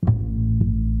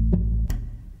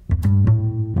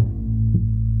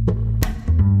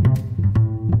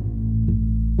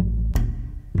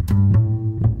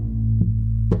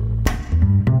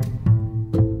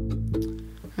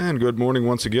good morning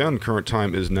once again. Current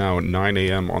time is now 9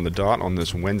 a.m. on the dot on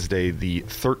this Wednesday, the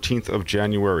 13th of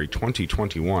January,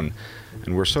 2021.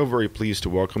 And we're so very pleased to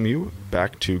welcome you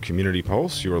back to Community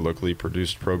Pulse, your locally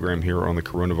produced program here on the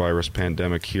coronavirus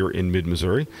pandemic here in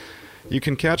mid-Missouri. You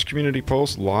can catch Community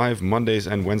Pulse live Mondays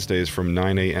and Wednesdays from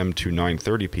 9 a.m. to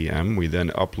 9:30 p.m. We then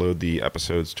upload the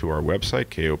episodes to our website,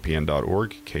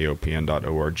 kopn.org,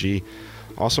 kopn.org.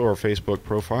 Also our Facebook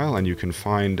profile, and you can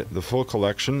find the full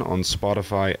collection on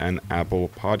Spotify and Apple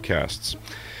Podcasts.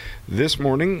 This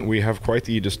morning, we have quite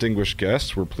the distinguished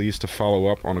guest. We're pleased to follow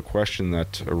up on a question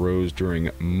that arose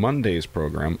during Monday's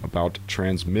program about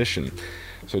transmission.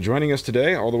 So joining us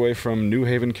today, all the way from New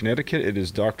Haven, Connecticut, it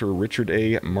is Dr. Richard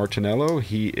A. Martinello.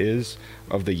 He is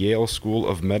of the Yale School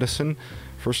of Medicine.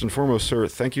 First and foremost, sir,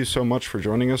 thank you so much for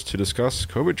joining us to discuss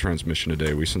COVID transmission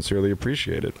today. We sincerely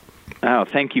appreciate it. Oh,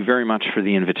 thank you very much for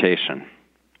the invitation.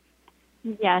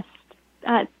 Yes.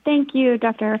 Thank you,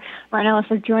 Dr. Martinello,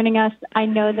 for joining us. I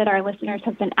know that our listeners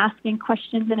have been asking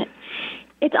questions, and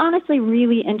it's honestly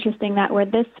really interesting that we're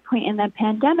at this point in the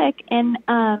pandemic, and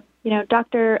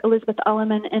Dr. Elizabeth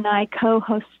Ulliman and I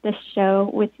co-host this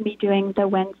show with me doing the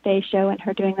Wednesday show and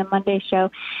her doing the Monday show.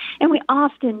 And we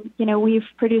often, we've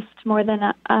produced more than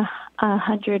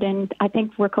 100, and I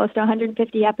think we're close to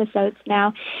 150 episodes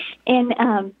now.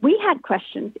 And we had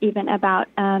questions even about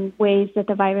ways that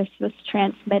the virus was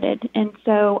transmitted. And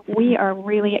so we are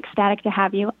really ecstatic to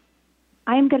have you.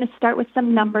 I'm going to start with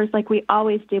some numbers like we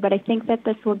always do, but I think that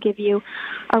this will give you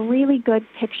a really good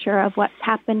picture of what's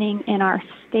happening in our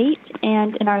state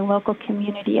and in our local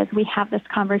community as we have this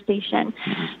conversation.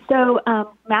 So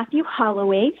Matthew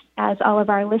Holloway, as all of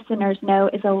our listeners know,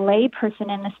 is a layperson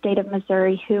in the state of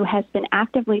Missouri who has been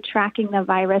actively tracking the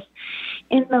virus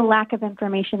in the lack of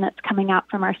information that's coming out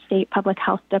from our state public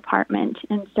health department.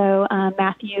 And so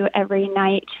Matthew every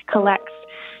night collects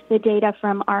the data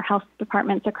from our health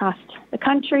departments across the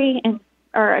country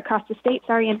or across the state,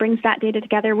 and brings that data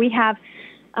together. We have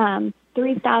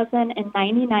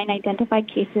 3,099 identified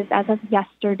cases as of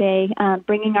yesterday,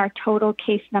 bringing our total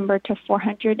case number to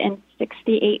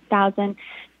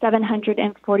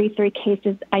 468,743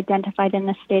 cases identified in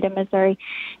the state of Missouri.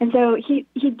 And so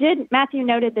Matthew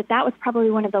noted that was probably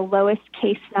one of the lowest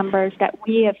case numbers that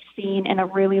we have seen in a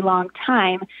really long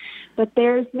time, but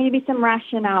there's maybe some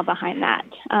rationale behind that.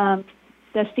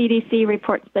 The CDC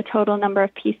reports the total number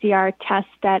of PCR tests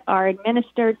that are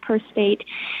administered per state,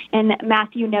 and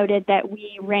Matthew noted that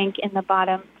we rank in the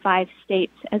bottom 5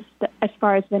 states as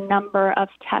far as the number of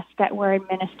tests that were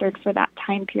administered for that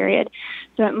time period.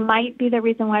 So it might be the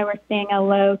reason why we're seeing a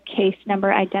low case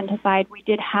number identified. We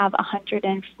did have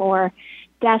 104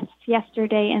 deaths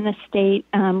yesterday in the state,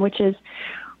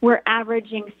 we're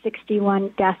averaging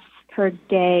 61 deaths per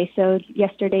day. So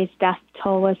yesterday's death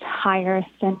toll was higher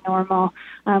than normal.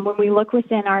 When we look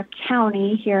within our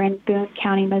county here in Boone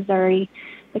County, Missouri,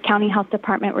 the county health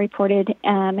department reported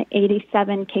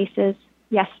 87 cases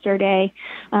yesterday.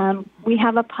 We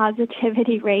have a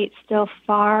positivity rate still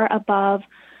far above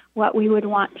what we would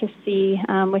want to see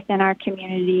within our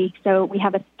community. So we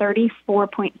have a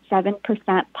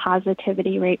 34.7%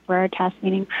 positivity rate for our test,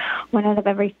 meaning 1 out of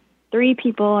every 3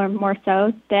 people or more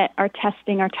so that are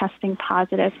testing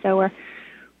positive. So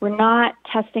we're not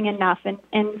testing enough. And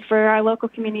for our local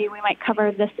community, we might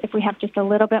cover this if we have just a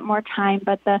little bit more time,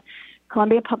 but the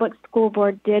Columbia Public School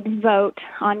Board did vote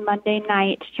on Monday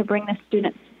night to bring the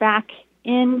students back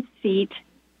in seat.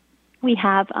 We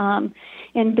have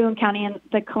in Boone County and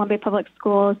the Columbia Public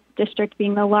Schools District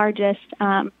being the largest,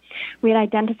 we had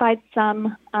identified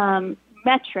some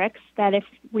metrics that if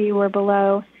we were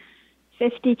below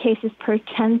 50 cases per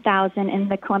 10,000 in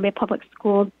the Columbia Public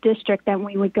School District, then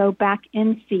we would go back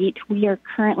in seat. We are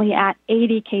currently at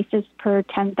 80 cases per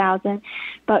 10,000,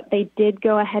 but they did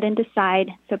go ahead and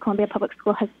decide. So Columbia Public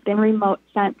School has been remote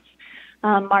since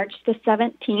March the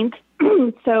 17th.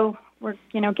 So we're,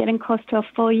 getting close to a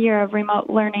full year of remote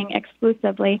learning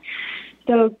exclusively.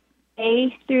 So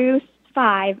K through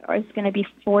 5 is going to be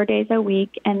 4 days a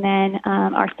week, and then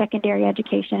our secondary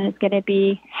education is going to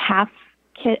be half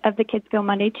of the kids go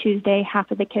Monday, Tuesday,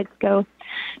 half of the kids go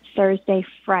Thursday,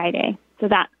 Friday. So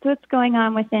that's what's going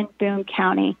on within Boone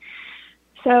County.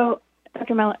 So,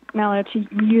 Dr. Mello, to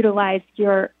utilize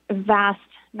your vast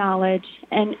knowledge,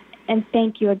 and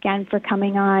thank you again for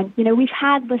coming on. We've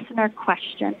had listener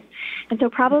questions, and so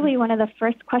probably one of the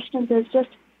first questions is just,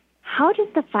 how does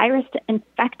the virus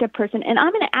infect a person? And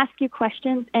I'm going to ask you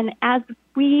questions, and as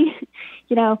we,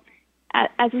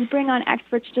 as we bring on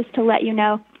experts, just to let you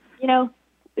know,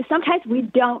 sometimes we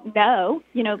don't know,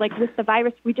 like with the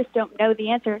virus, we just don't know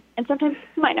the answer. And sometimes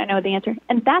we might not know the answer.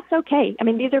 And that's okay. I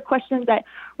mean, these are questions that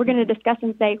we're going to discuss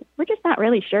and say, we're just not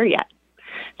really sure yet.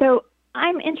 So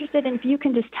I'm interested in if you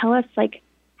can just tell us, like,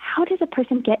 how does a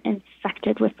person get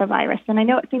infected with the virus? And I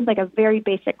know it seems like a very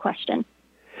basic question.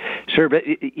 Sure, but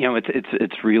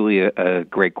it's really a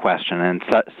great question and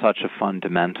such a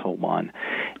fundamental one.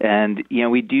 And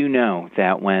we do know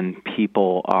that when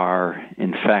people are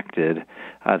infected,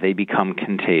 they become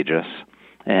contagious.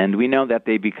 And we know that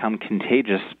they become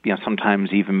contagious, sometimes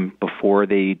even before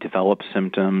they develop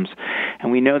symptoms.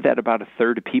 And we know that about a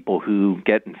third of people who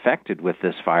get infected with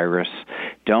this virus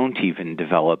don't even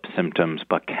develop symptoms,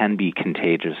 but can be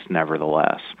contagious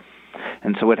nevertheless.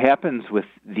 And so what happens with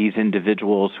these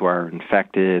individuals who are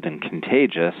infected and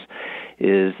contagious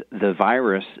is the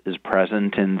virus is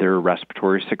present in their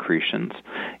respiratory secretions.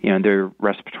 Their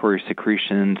respiratory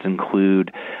secretions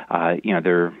include,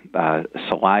 their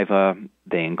saliva.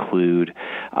 They include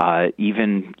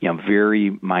even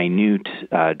very minute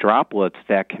droplets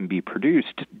that can be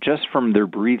produced just from their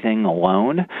breathing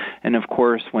alone. And of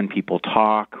course, when people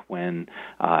talk, when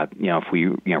if we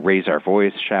raise our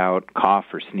voice, shout, cough,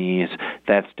 or sneeze,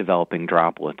 that's developing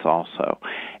droplets also.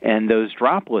 And those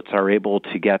droplets are able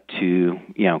to get to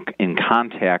in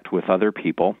contact with other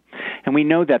people. And we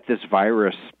know that this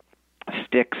virus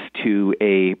sticks to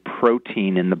a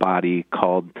protein in the body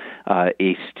called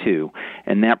ACE2.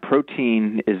 And that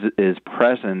protein is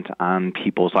present on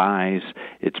people's eyes.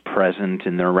 It's present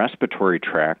in their respiratory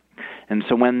tract. And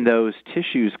so when those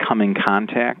tissues come in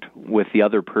contact with the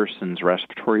other person's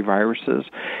respiratory viruses,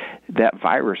 that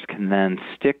virus can then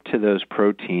stick to those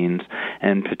proteins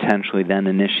and potentially then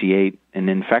initiate an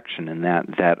infection in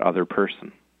that other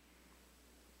person.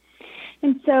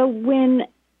 And so when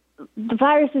the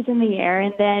virus is in the air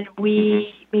and then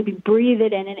we maybe breathe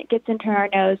it in and it gets into our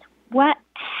nose, what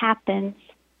happens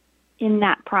in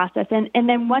that process? And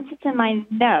then once it's in my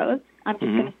nose, I'm just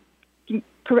going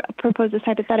to propose this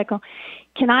hypothetical.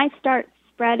 Can I start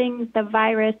spreading the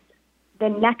virus the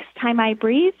next time I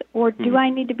breathe, or do I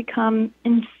need to become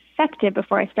infected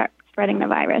before I start spreading the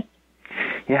virus?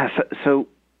 Yeah, so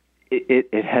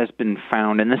it has been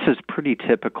found, and this is pretty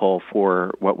typical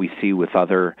for what we see with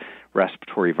other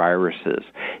respiratory viruses,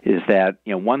 is that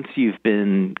once you've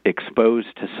been exposed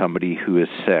to somebody who is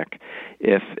sick,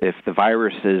 if the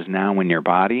virus is now in your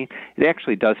body, it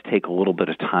actually does take a little bit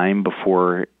of time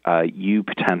before you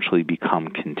potentially become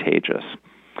contagious.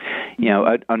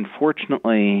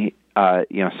 Unfortunately,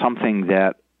 something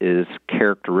that is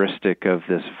characteristic of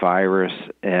this virus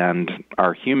and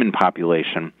our human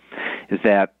population is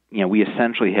that we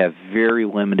essentially have very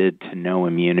limited to no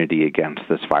immunity against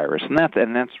this virus, and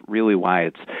that's really why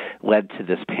it's led to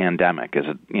this pandemic. Is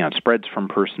it spreads from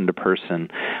person to person.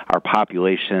 Our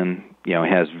population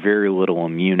has very little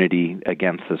immunity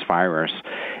against this virus,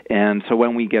 and so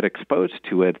when we get exposed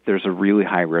to it, there's a really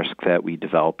high risk that we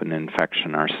develop an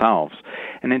infection ourselves,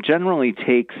 and it generally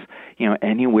takes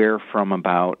anywhere from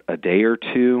about a day or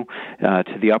two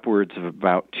to the upwards of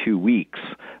about 2 weeks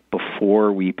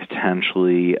before we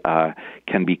potentially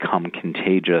can become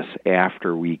contagious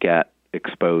after we get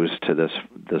exposed to this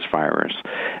virus.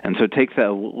 And so it takes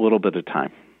a little bit of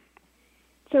time.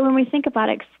 So when we think about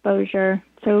exposure,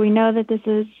 so we know that this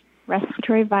is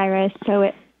respiratory virus, so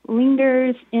it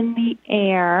lingers in the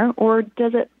air, or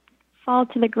does it fall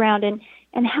to the ground? And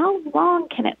how long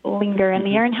can it linger in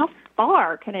the air, and how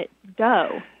far can it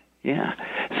go? Yeah.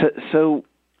 So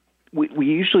we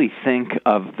usually think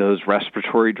of those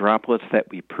respiratory droplets that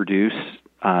we produce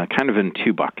kind of in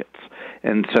two buckets.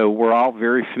 And so we're all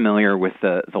very familiar with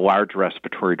the large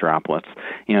respiratory droplets.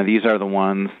 These are the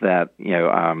ones that,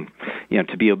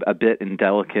 to be a bit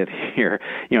indelicate here,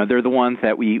 they're the ones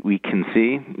that we can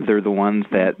see. They're the ones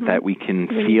that we can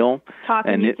feel. Talk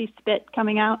and you see spit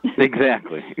coming out.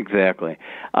 Exactly.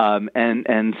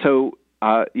 And so,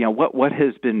 what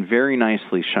has been very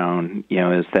nicely shown,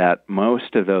 is that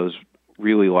most of those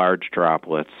really large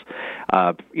droplets,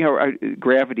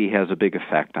 gravity has a big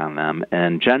effect on them,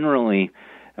 and generally,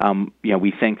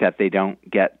 we think that they don't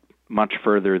get much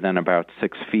further than about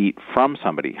 6 feet from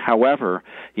somebody. However,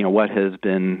 what has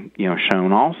been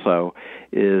shown also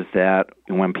is that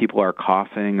when people are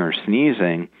coughing or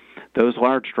sneezing, those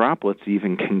large droplets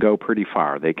even can go pretty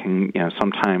far. They can,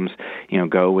 sometimes,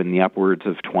 go in the upwards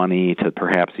of 20 to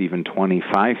perhaps even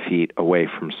 25 feet away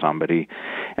from somebody.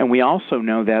 And we also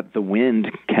know that the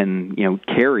wind can,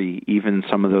 carry even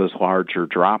some of those larger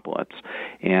droplets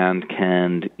and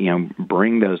can,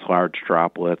 bring those large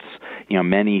droplets,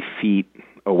 many feet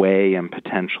away and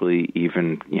potentially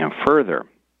even, further.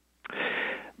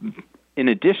 in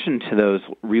addition to those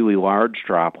really large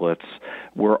droplets,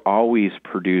 we're always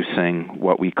producing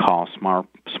what we call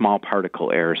small particle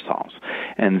aerosols.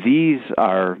 And these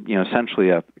are, essentially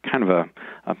a kind of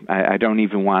I don't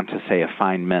even want to say a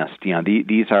fine mist.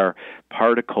 These are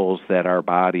particles that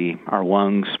our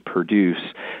lungs produce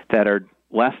that are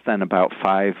less than about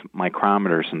 5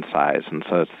 micrometers in size, and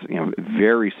so it's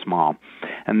very small.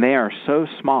 And they are so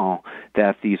small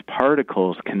that these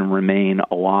particles can remain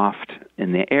aloft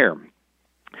in the air.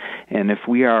 And if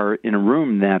we are in a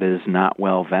room that is not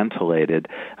well ventilated,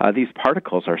 these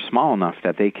particles are small enough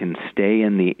that they can stay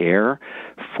in the air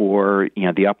for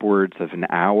the upwards of an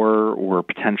hour or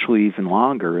potentially even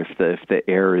longer if the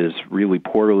air is really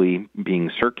poorly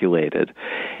being circulated.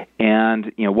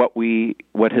 And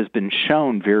what has been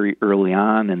shown very early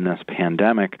on in this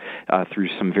pandemic through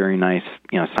some very nice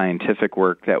scientific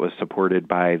work that was supported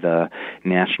by the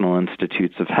National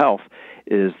Institutes of Health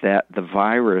is that the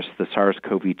virus, the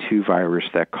SARS-CoV-2 virus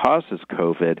that causes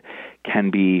COVID,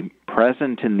 can be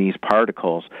present in these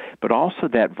particles, but also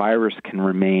that virus can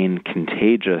remain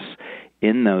contagious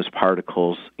in those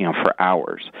particles, for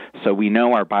hours. So we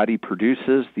know our body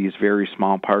produces these very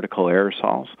small particle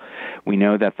aerosols. We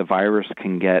know that the virus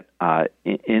can get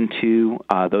into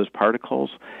those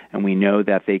particles, and we know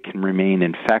that they can remain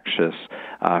infectious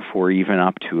for even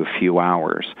up to a few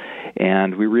hours.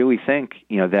 And we really think,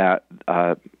 that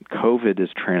COVID is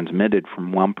transmitted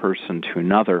from one person to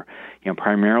another,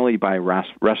 primarily by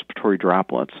respiratory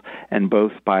droplets, and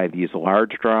both by these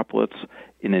large droplets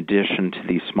in addition to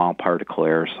these small particle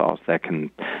aerosols that can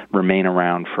remain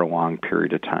around for a long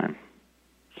period of time.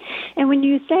 And when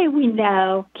you say we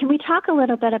know, can we talk a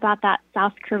little bit about that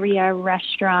South Korea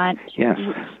restaurant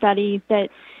study that,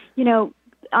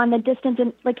 on the distance,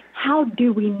 and how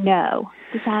do we know?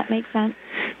 Does that make sense?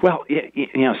 Well,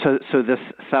 so this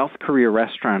South Korea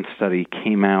restaurant study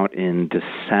came out in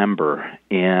December,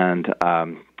 and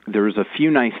there was a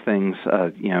few nice things,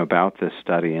 about this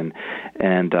study, and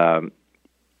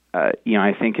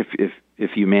I think if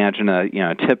you imagine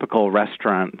a typical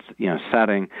restaurant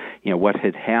setting, what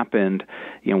had happened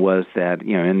was that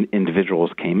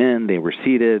individuals came in, they were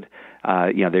seated,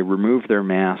 they removed their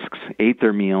masks, ate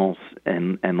their meals,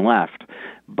 and left.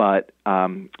 But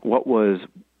what was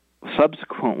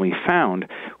subsequently found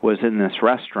was in this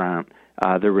restaurant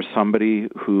there was somebody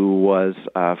who was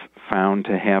found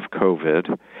to have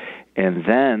COVID. And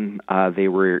then they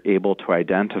were able to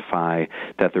identify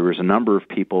that there was a number of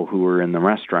people who were in the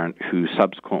restaurant who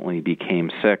subsequently became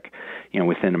sick,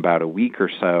 within about a week or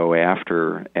so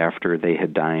after they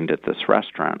had dined at this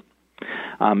restaurant.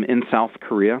 In South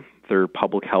Korea, their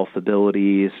public health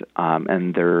abilities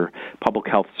and their public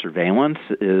health surveillance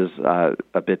is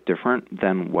a bit different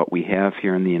than what we have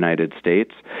here in the United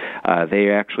States.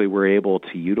 They actually were able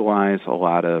to utilize a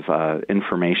lot of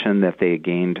information that they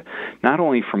gained not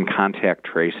only from contact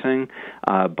tracing,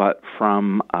 but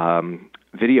from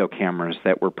video cameras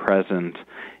that were present,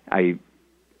 I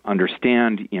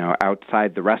understand,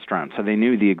 outside the restaurant. So they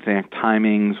knew the exact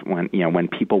timings when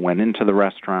people went into the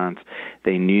restaurants.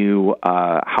 They knew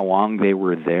how long they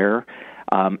were there.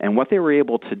 And what they were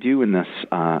able to do in this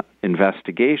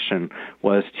investigation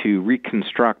was to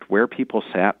reconstruct where people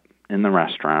sat in the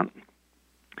restaurant.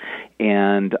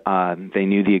 And they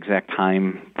knew the exact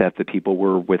time that the people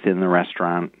were within the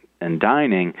restaurant and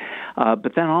dining,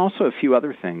 but then also a few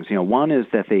other things. One is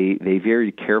that they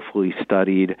very carefully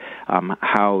studied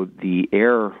how the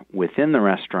air within the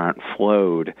restaurant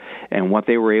flowed, and what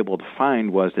they were able to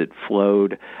find was it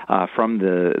flowed from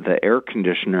the air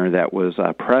conditioner that was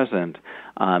present.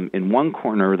 In one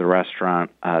corner of the restaurant,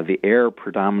 the air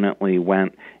predominantly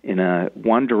went in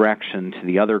one direction to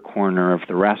the other corner of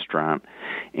the restaurant.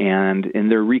 And in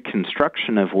their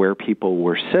reconstruction of where people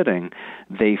were sitting,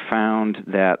 they found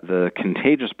that the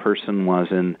contagious person was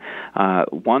in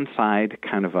one side,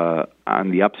 kind of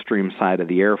on the upstream side of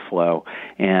the airflow,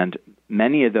 and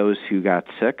many of those who got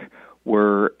sick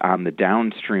were on the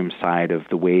downstream side of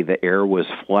the way the air was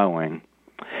flowing.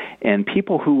 And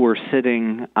people who were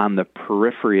sitting on the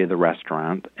periphery of the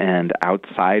restaurant and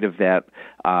outside of that,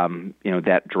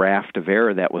 that draft of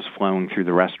air that was flowing through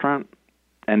the restaurant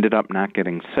ended up not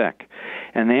getting sick.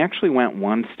 And they actually went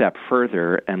one step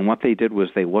further, and what they did was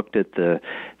they looked at the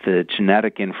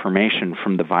genetic information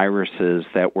from the viruses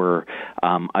that were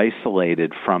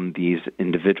isolated from these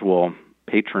individual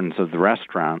patrons of the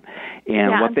restaurant.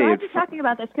 And I'm glad you're talking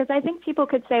about this, because I think people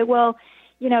could say, well,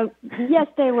 yes,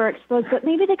 they were exposed, but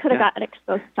maybe they could have gotten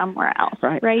exposed somewhere else,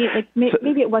 right? Like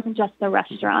maybe it wasn't just the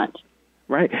restaurant.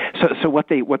 Right. So what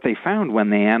they found when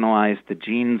they analyzed the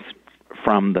genes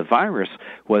from the virus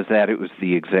was that it was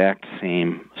the exact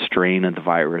same strain strain of the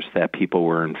virus that people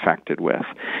were infected with.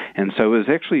 And so it was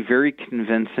actually very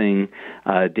convincing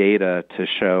data to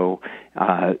show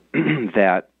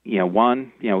that,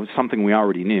 something we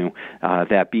already knew,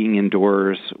 that being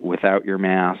indoors without your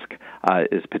mask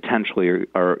is potentially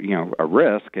a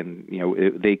risk, and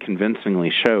they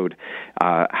convincingly showed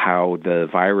how the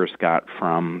virus got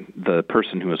from the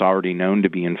person who was already known to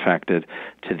be infected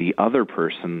to the other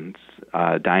person's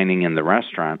dining in the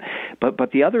restaurant.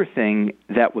 But the other thing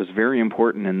that was very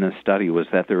important in this study was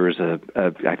that there was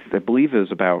I believe it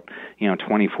was about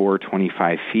 24,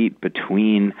 25 feet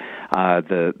between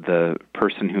the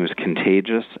person who was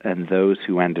contagious and those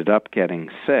who ended up getting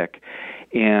sick,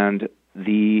 and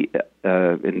the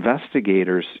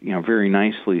investigators, very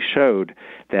nicely showed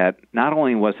that not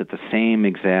only was it the same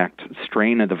exact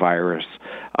strain of the virus,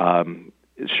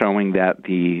 showing that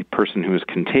the person who was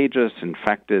contagious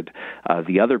infected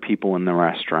the other people in the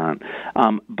restaurant,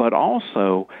 but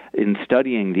also in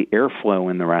studying the airflow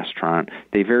in the restaurant,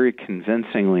 they very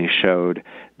convincingly showed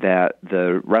that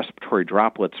the respiratory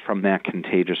droplets from that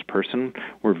contagious person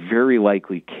were very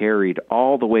likely carried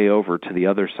all the way over to the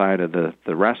other side of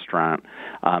the restaurant,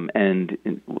 and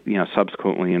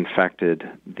subsequently infected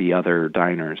the other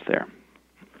diners there.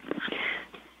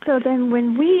 So then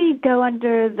when we go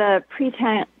under the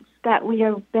pretense that we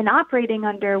have been operating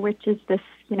under, which is this,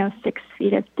 6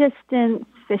 feet of distance,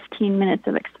 15 minutes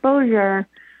of exposure,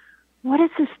 what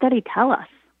does this study tell us?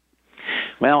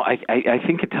 Well, I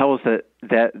think it tells us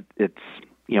that it's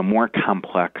more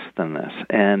complex than this,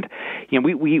 and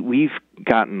we've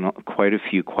gotten quite a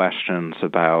few questions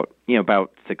about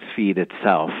 6 feet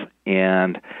itself,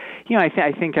 and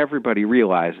I think everybody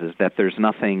realizes that there's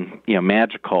nothing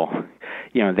magical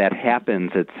that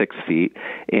happens at 6 feet,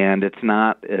 and it's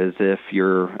not as if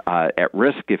you're at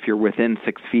risk if you're within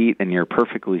 6 feet and you're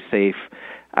perfectly safe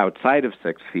outside of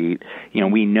 6 feet.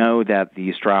 We know that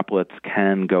these droplets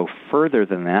can go further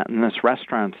than that, and this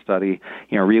restaurant study,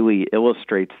 really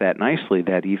illustrates that nicely,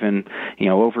 that even,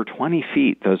 over 20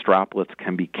 feet, those droplets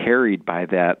can be carried by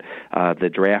that, the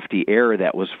drafty air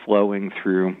that was flowing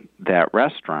through that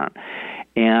restaurant.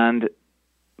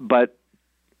 But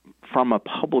from a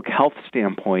public health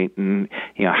standpoint, and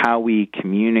how we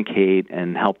communicate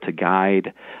and help to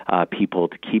guide people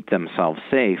to keep themselves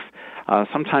safe,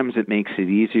 sometimes it makes it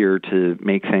easier to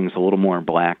make things a little more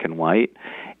black and white.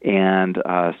 And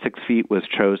 6 feet was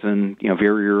chosen,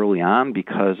 very early on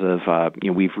because of,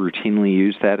 we've routinely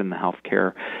used that in the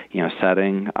healthcare,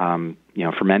 setting,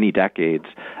 for many decades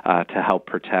to help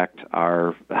protect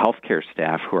our healthcare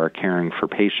staff who are caring for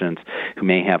patients who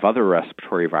may have other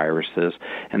respiratory viruses.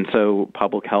 And so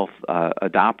public health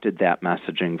adopted that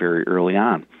messaging very early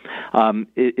on.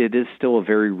 It is still a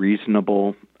very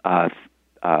reasonable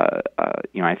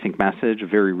I think message, a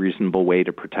very reasonable way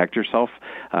to protect yourself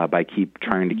by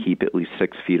trying to keep at least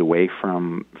 6 feet away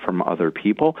from other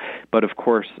people. But of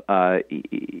course,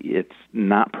 it's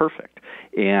not perfect.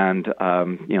 And,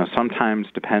 sometimes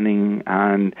depending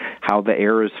on how the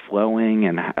air is flowing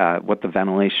and what the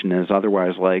ventilation is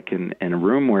otherwise like in a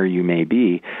room where you may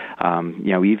be,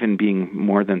 even being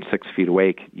more than 6 feet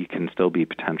away, you can still be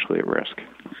potentially at risk.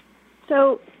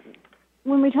 So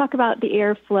when we talk about the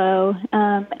airflow,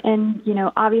 and,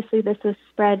 obviously this is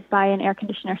spread by an air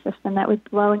conditioner system that was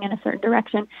blowing in a certain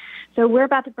direction. So we're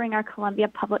about to bring our Columbia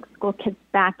Public School kids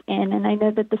back in, and I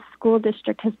know that the school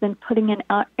district has been putting in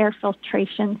air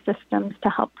filtration systems to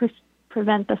help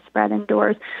prevent the spread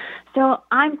indoors. So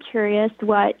I'm curious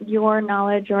what your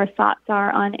knowledge or thoughts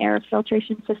are on air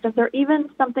filtration systems, or even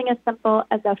something as simple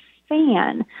as a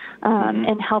fan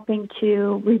in helping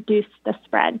to reduce the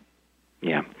spread.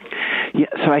 Yeah.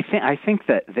 So I think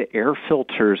that the air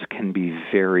filters can be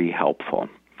very helpful.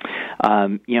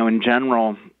 In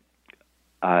general,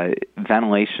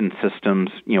 ventilation systems,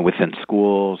 within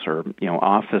schools or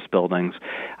office buildings,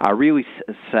 are really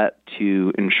set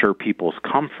to ensure people's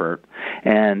comfort,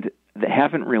 and they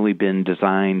haven't really been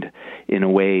designed in a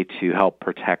way to help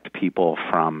protect people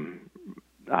from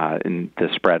the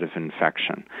spread of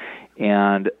infection.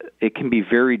 And it can be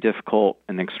very difficult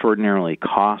and extraordinarily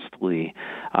costly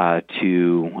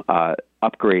to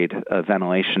upgrade a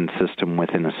ventilation system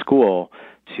within a school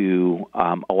to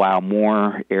allow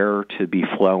more air to be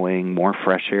flowing, more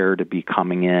fresh air to be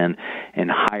coming in, and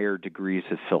higher degrees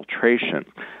of filtration.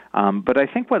 But I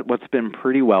think what's been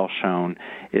pretty well shown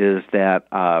is that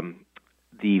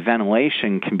the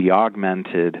ventilation can be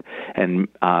augmented, and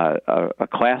a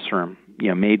classroom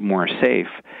made more safe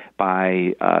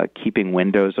by keeping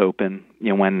windows open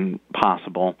when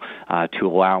possible to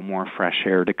allow more fresh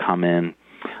air to come in,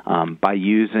 by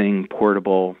using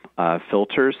portable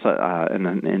filters,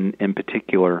 and in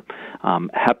particular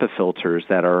HEPA filters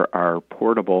that are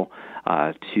portable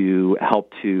to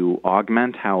help to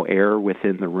augment how air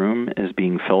within the room is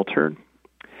being filtered.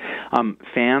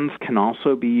 Fans can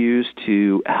also be used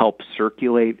to help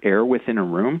circulate air within a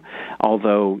room,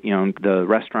 although, the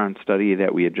restaurant study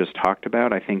that we had just talked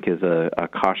about, I think, is a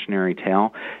cautionary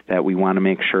tale that we want to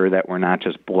make sure that we're not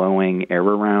just blowing air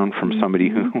around from somebody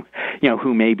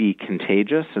who may be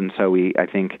contagious. And so I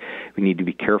think we need to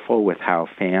be careful with how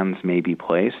fans may be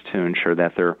placed to ensure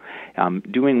that they're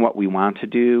doing what we want to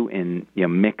do in,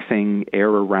 mixing air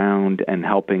around and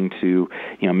helping to,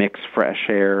 mix fresh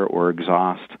air or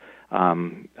exhaust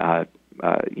other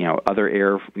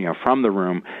air, from the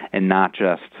room, and not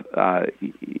just,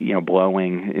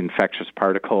 blowing infectious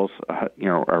particles,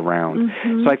 around.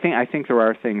 Mm-hmm. So I think there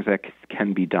are things that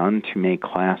can be done to make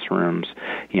classrooms,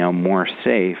 more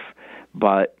safe.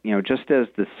 But, just as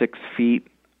the 6 feet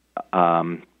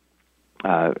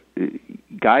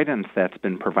guidance that's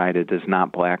been provided is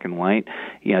not black and white,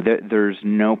 there's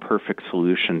no perfect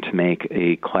solution to make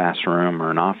a classroom or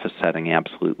an office setting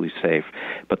absolutely safe.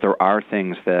 But there are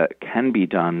things that can be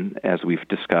done, as we've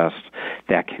discussed,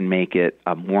 that can make it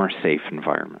a more safe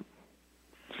environment.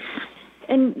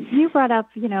 And you brought up,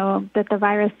 that the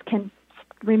virus can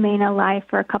remain alive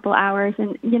for a couple hours.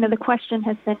 And, the question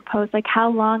has been posed, like,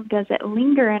 how long does it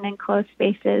linger in enclosed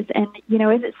spaces? And,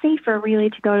 is it safer really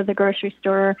to go to the grocery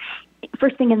store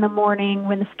first thing in the morning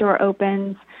when the store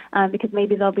opens, because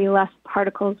maybe there'll be less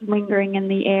particles lingering in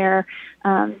the air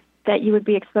that you would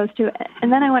be exposed to?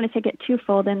 And then I want to take it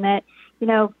twofold in that,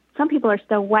 some people are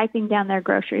still wiping down their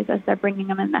groceries as they're bringing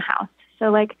them in the house.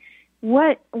 So, like,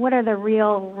 what are the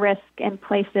real risk in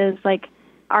places, like,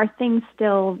 are things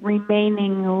still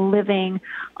remaining living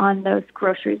on those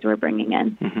groceries we're bringing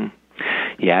in? Mm-hmm.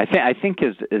 Yeah, I think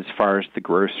as far as the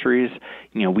groceries,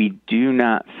 we do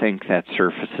not think that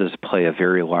surfaces play a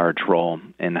very large role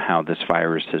in how this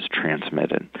virus is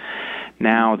transmitted.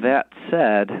 Now, that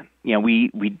said,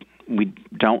 we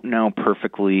don't know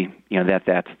perfectly, that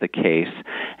that's the case.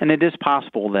 And it is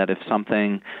possible that if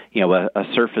something, a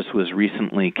surface was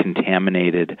recently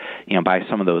contaminated, by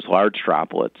some of those large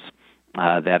droplets,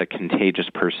 that a contagious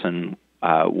person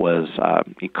was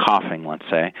coughing, let's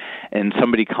say, and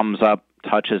somebody comes up,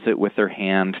 touches it with their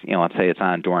hand, let's say it's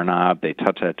on a doorknob, they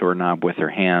touch that doorknob with their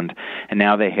hand, and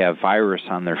now they have virus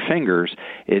on their fingers,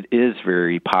 it is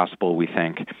very possible, we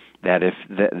think, that if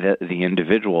the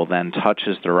individual then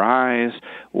touches their eyes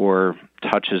or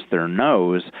touches their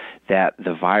nose, that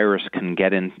the virus can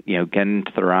get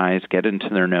into their eyes, get into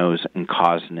their nose, and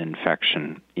cause an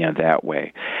infection, that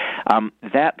way.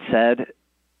 That said,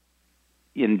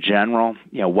 in general,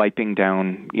 wiping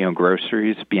down,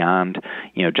 groceries beyond,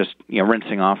 just,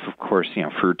 rinsing off, of course,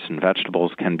 fruits and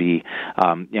vegetables can be,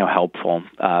 helpful.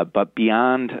 But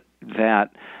beyond that,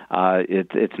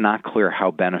 it's not clear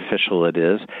how beneficial it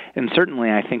is. And certainly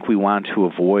I think we want to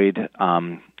avoid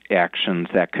actions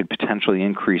that could potentially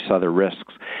increase other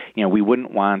risks. We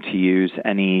wouldn't want to use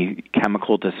any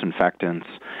chemical disinfectants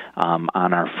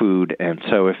on our food. And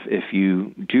so if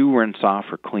you do rinse off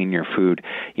or clean your food,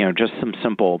 just some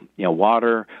simple,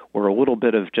 water or a little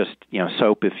bit of just,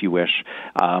 soap if you wish,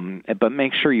 but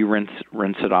make sure you rinse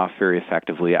it off very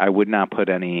effectively. I would not put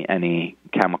any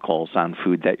chemicals on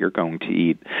food that you're going to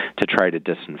eat to try to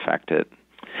disinfect it.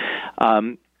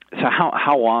 So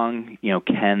how long,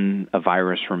 can a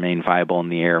virus remain viable in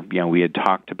the air? We had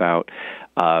talked about,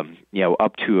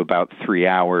 up to about 3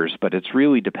 hours, but it's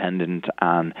really dependent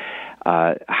on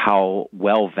how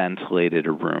well ventilated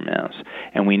a room is.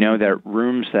 And we know that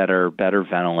rooms that are better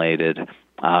ventilated,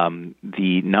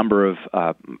 the number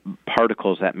of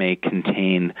particles that may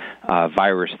contain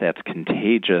virus that's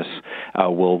contagious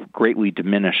will greatly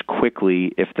diminish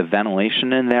quickly if the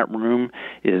ventilation in that room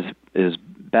is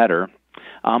better.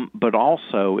 But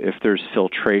also, if there's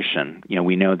filtration,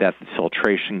 we know that the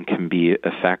filtration can be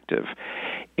effective.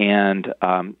 And,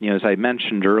 as I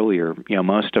mentioned earlier,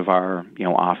 most of our,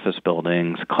 office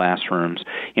buildings, classrooms,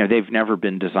 they've never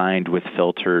been designed with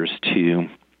filters to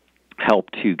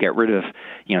help to get rid of,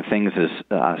 things as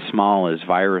small as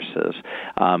viruses.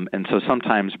 And so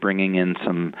sometimes bringing in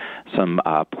some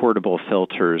portable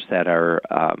filters that are,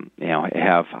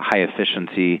 have high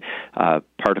efficiency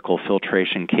particle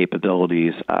filtration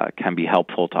capabilities can be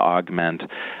helpful to augment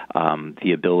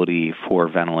the ability for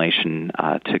ventilation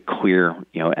to clear,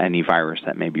 any virus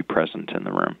that may be present in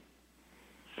the room.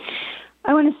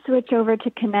 I want to switch over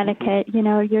to Connecticut.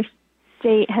 Your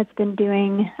state has been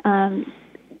doing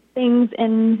things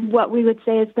in what we would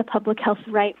say is the public health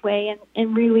right way,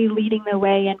 and really leading the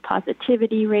way in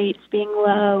positivity rates being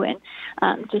low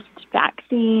and just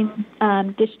vaccine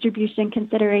distribution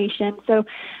consideration. So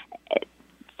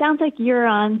sounds like you're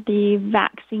on the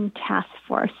vaccine task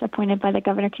force appointed by the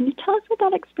governor. Can you tell us what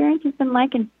that experience has been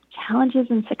like and challenges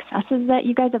and successes that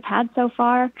you guys have had so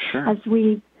far as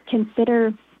we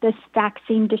consider this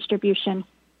vaccine distribution?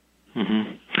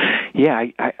 Mm-hmm. Yeah,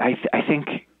 I think,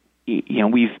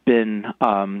 we've been,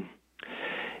 I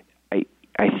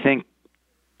think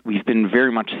we've been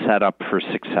very much set up for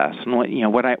success. And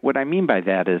what I mean by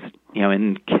that is,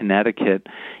 in Connecticut,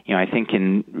 I think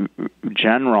in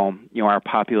general, our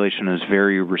population is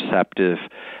very receptive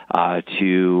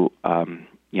to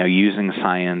using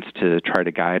science to try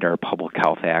to guide our public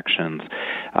health actions.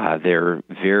 They're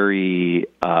very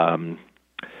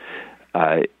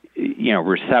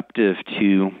receptive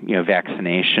to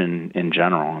vaccination in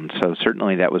general, and so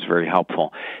certainly that was very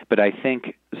helpful. But I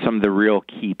think some of the real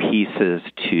key pieces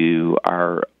to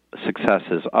our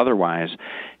successes otherwise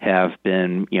have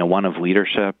been, one of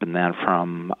leadership, and then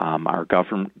from our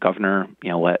governor,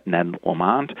 Ned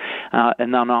Lamont,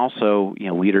 and then also,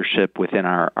 leadership within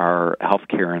our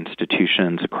healthcare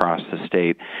institutions across the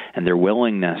state, and their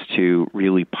willingness to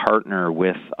really partner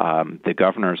with the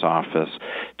governor's office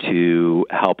to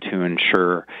help to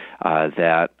ensure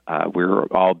that we're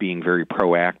all being very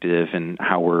proactive in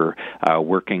how we're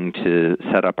working to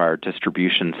set up our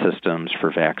distribution systems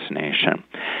for vaccination.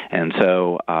 And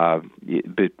so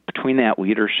between that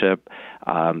leadership,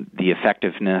 the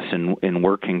effectiveness in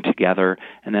working together,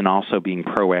 and then also being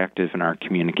proactive in our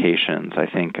communications, I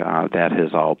think that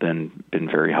has all been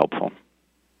very helpful.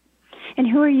 And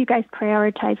who are you guys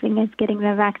prioritizing as getting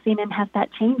the vaccine, and has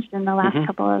that changed in the last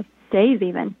couple of days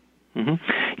even? Mm-hmm.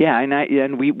 Yeah,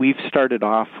 and we've started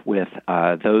off with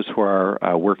those who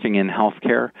are working in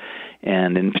healthcare,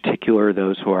 and in particular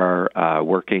those who are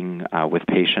working with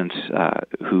patients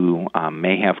who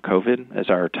may have COVID as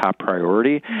our top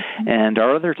priority. Mm-hmm. And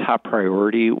our other top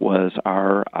priority was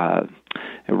our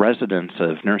residents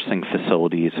of nursing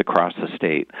facilities across the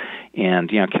state. And,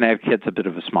 Connecticut's a bit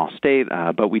of a small state,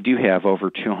 but we do have over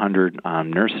 200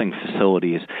 nursing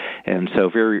facilities. And so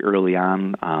very early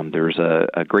on, there's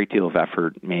a great deal of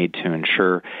effort made to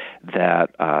ensure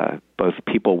that both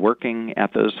people working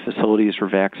at those facilities were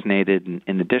vaccinated,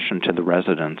 in addition to the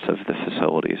residents of the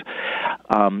facilities.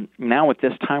 Now at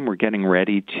this time, we're getting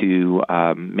ready to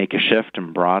make a shift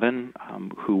and broaden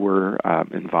who we're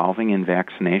involving in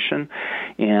vaccination,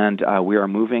 and we are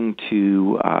moving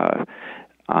to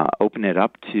open it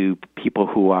up to people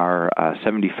who are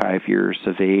 75 years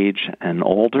of age and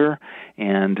older,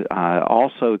 and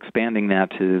also expanding that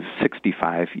to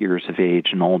 65 years of age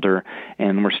and older.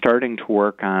 And we're starting to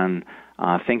work on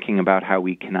thinking about how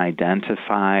we can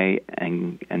identify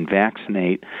and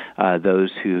vaccinate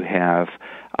those who have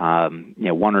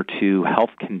one or two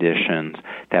health conditions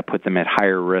that put them at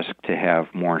higher risk to have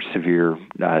more severe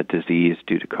disease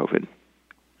due to COVID.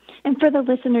 And for the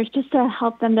listeners, just to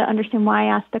help them to understand why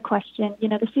I asked the question, the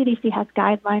CDC has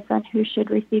guidelines on who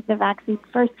should receive the vaccine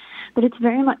first, but it's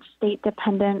very much state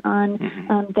dependent on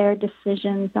their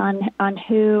decisions on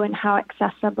who and how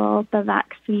accessible the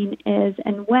vaccine is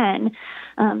and when.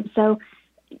 So,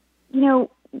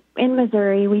 in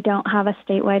Missouri, we don't have a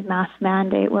statewide mask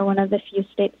mandate. We're one of the few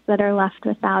states that are left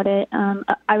without it.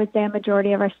 I would say a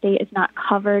majority of our state is not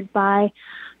covered by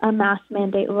a mask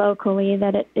mandate locally,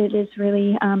 that it is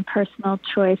really personal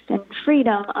choice and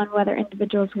freedom on whether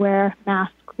individuals wear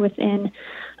masks within,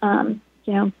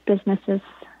 businesses,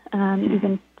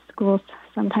 even schools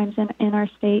sometimes in our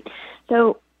state.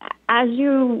 So as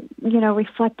you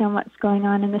reflect on what's going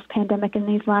on in this pandemic in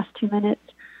these last 2 minutes,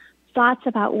 thoughts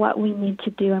about what we need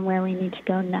to do and where we need to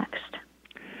go next?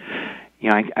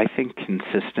 I think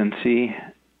consistency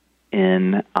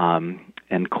in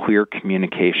and clear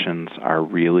communications are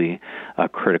really a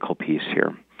critical piece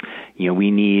here. We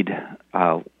need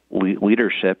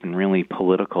leadership, and really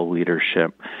political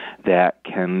leadership, that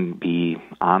can be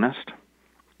honest,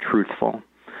 truthful,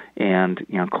 and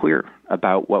clear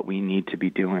about what we need to be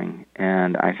doing.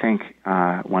 And I think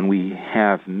when we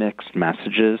have mixed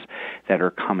messages that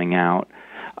are coming out,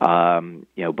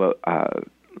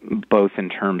 both in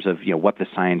terms of what the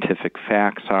scientific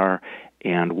facts are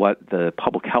and what the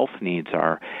public health needs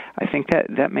are, I think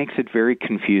that makes it very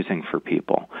confusing for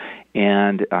people.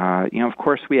 And of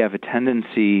course, we have a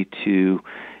tendency to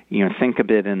think a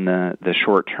bit in the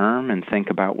short term and think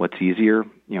about what's easier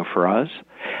for us.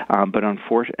 But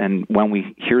and when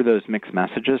we hear those mixed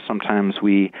messages, sometimes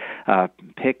we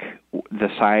pick the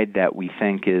side that we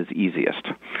think is easiest.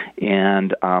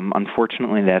 And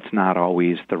unfortunately, that's not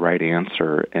always the right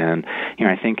answer. And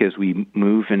I think as we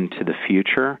move into the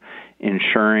future,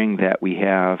 ensuring that we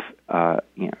have a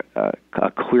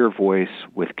clear voice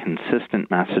with consistent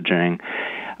messaging,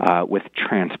 with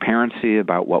transparency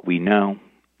about what we know,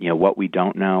 what we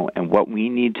don't know, and what we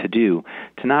need to do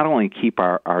to not only keep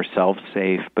ourselves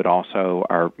safe, but also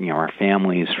our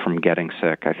families from getting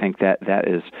sick. I think that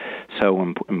is so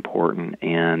important,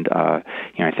 and I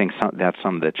think that's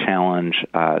some of the challenge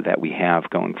that we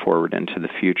have going forward into the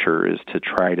future is to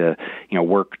try to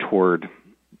work toward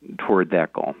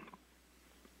that goal.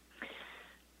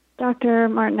 Dr.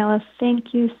 Martinello,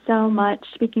 thank you so much.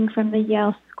 Speaking from the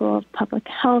Yale School of Public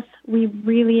Health, we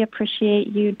really appreciate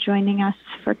you joining us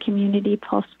for Community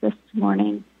Pulse this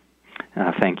morning.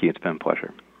 Thank you. It's been a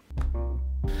pleasure.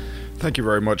 Thank you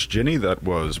very much, Ginny. That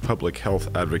was public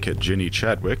health advocate Ginny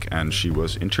Chadwick, and she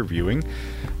was interviewing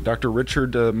Dr.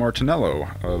 Richard Martinello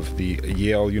of the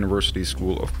Yale University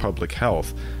School of Public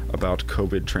Health about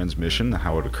COVID transmission,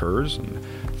 how it occurs. And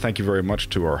thank you very much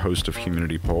to our host of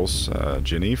Community Pulse,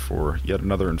 Ginny, for yet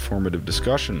another informative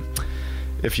discussion.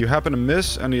 If you happen to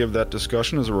miss any of that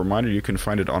discussion, as a reminder, you can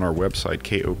find it on our website,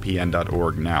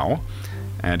 kopn.org now.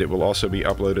 And it will also be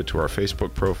uploaded to our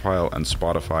Facebook profile and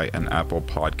Spotify and Apple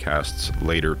Podcasts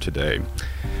later today.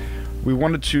 We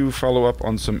wanted to follow up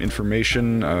on some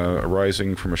information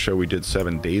arising from a show we did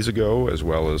 7 days ago, as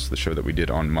well as the show that we did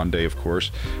on Monday, of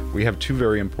course. We have two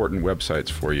very important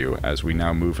websites for you as we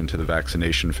now move into the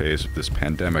vaccination phase of this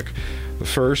pandemic. The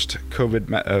first,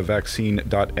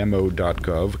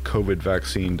 covidvaccine.mo.gov,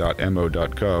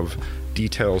 covidvaccine.mo.gov,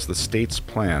 details the state's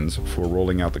plans for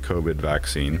rolling out the COVID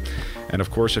vaccine. And of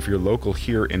course, if you're local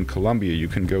here in Columbia, you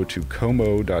can go to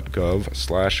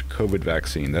como.gov/COVID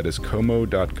vaccine. That is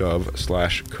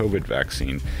como.gov/COVID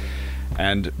vaccine.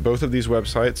 And both of these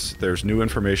websites, there's new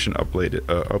information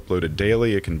uploaded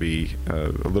daily. It can be a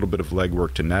little bit of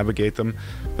legwork to navigate them,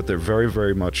 but they're very,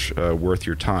 very much worth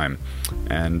your time.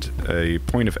 And a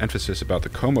point of emphasis about the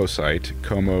Como site,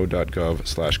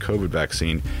 como.gov/COVID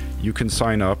vaccine, you can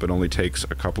sign up. It only takes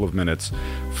a couple of minutes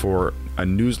for a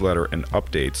newsletter and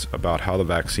updates about how the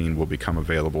vaccine will become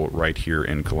available right here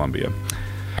in Columbia.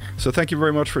 So thank you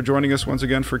very much for joining us once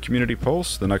again for Community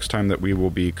Pulse. The next time that we will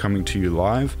be coming to you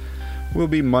live will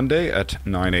be Monday at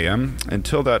 9 a.m.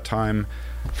 Until that time,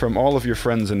 from all of your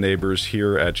friends and neighbors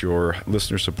here at your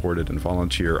listener-supported and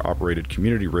volunteer-operated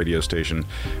community radio station,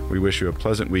 we wish you a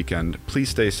pleasant weekend. Please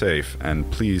stay safe, and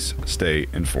please stay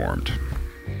informed.